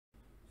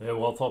Hey,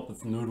 what's up?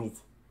 It's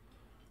Noodles.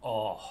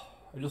 Oh,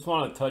 I just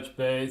want to touch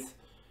base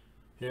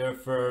here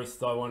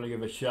first. I want to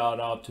give a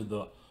shout out to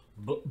the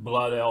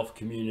Blood Elf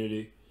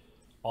community.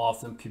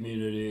 Awesome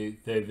community.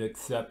 They've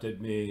accepted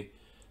me,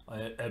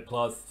 and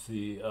plus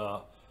the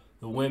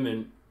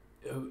women,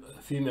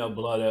 female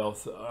Blood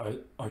Elves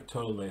are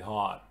totally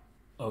hot.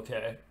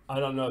 Okay,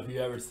 I don't know if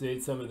you ever seen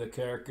some of the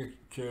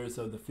caricatures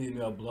of the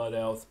female Blood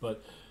Elves,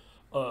 but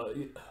uh,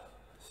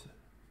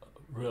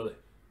 really,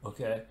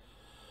 okay.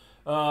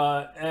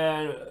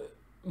 And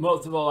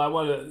most of all, I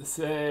want to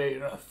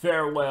say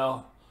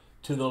farewell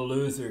to the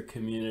loser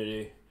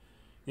community.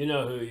 You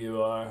know who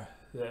you are,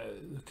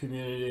 the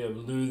community of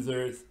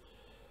losers.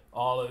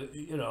 All of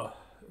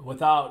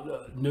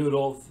without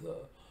noodles,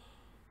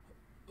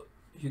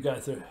 you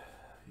guys are,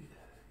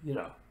 you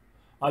know.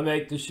 I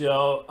make the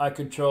show. I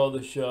control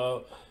the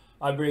show.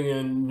 I bring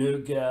in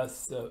new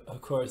guests.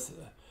 Of course,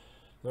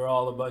 they're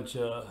all a bunch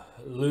of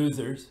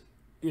losers.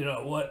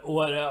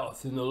 What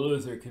else in the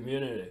loser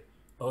community?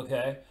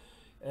 Okay,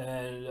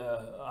 and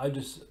I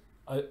just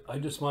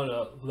want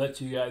to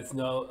let you guys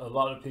know. A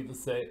lot of people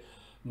say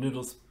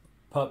Noodles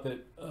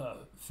Puppet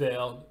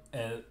failed,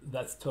 and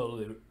that's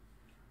totally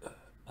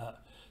uh,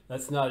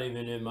 that's not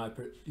even in my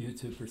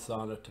YouTube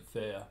persona to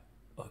fail.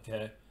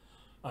 Okay,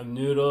 I'm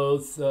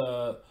Noodles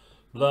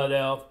Blood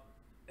Elf,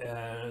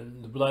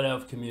 and the Blood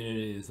Elf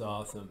community is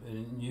awesome,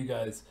 and you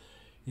guys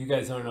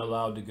aren't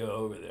allowed to go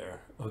over there.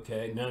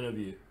 Okay, none of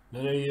you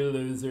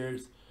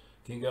losers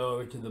can go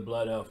over to the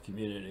Blood Elf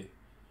community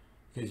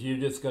because you're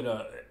just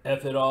gonna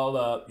f it all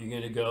up. You're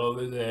gonna go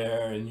over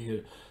there and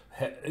you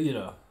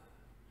know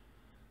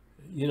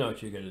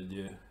what you're gonna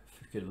do,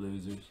 freaking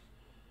losers,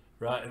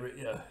 right?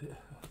 Yeah.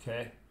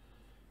 Okay,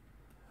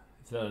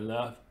 is that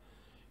enough?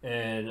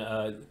 And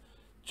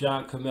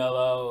John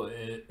Camello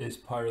is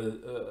part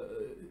of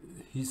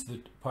he's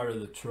the part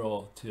of the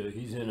troll too.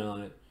 He's in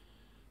on it.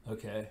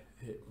 Okay,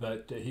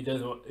 but he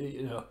doesn't.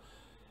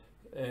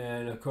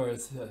 And of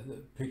course, the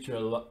picture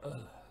of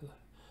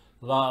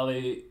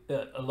Lolly.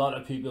 A lot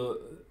of people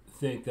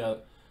think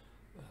that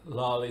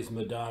Lolly's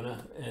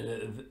Madonna,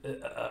 and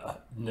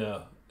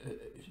no,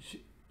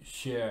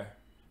 Cher.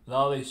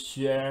 Lolly's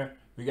Cher.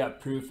 We got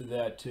proof of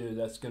that too.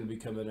 That's going to be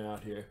coming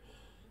out here.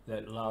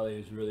 That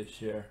Lolly is really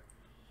Cher.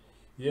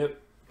 Yep.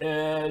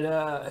 And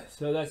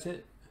so that's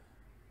it.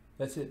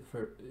 That's it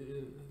for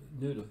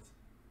Noodles.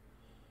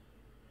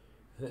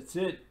 That's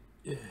it.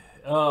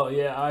 Oh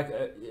yeah,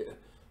 yeah.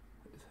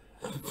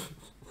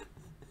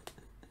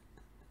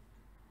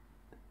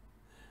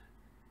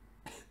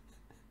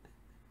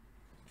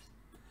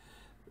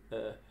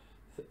 uh,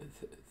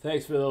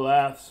 Thanks for the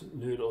laughs,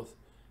 Noodles.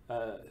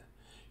 Uh,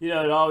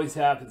 it always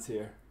happens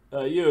here.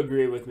 You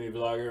agree with me,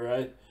 vlogger,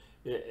 right?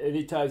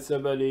 Anytime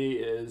somebody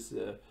is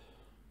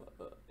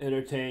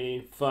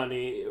entertaining,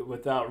 funny,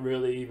 without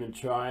really even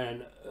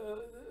trying,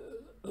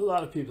 a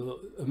lot of people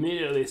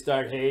immediately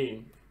start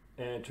hating,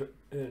 and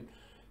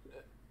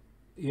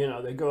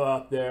they go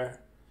out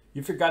there.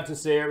 You forgot to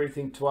say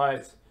everything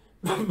twice.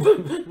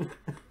 you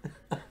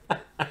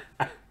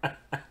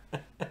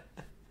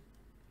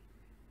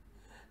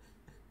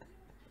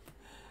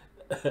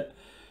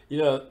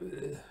know,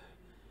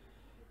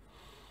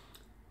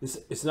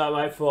 it's not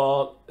my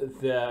fault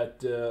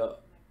that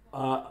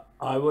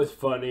I was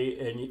funny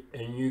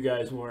and you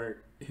guys weren't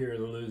here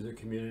in the loser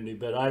community,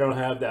 but I don't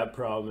have that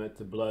problem at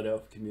the Blood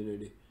Elf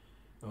community.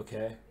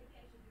 Okay?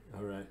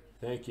 All right.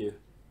 Thank you.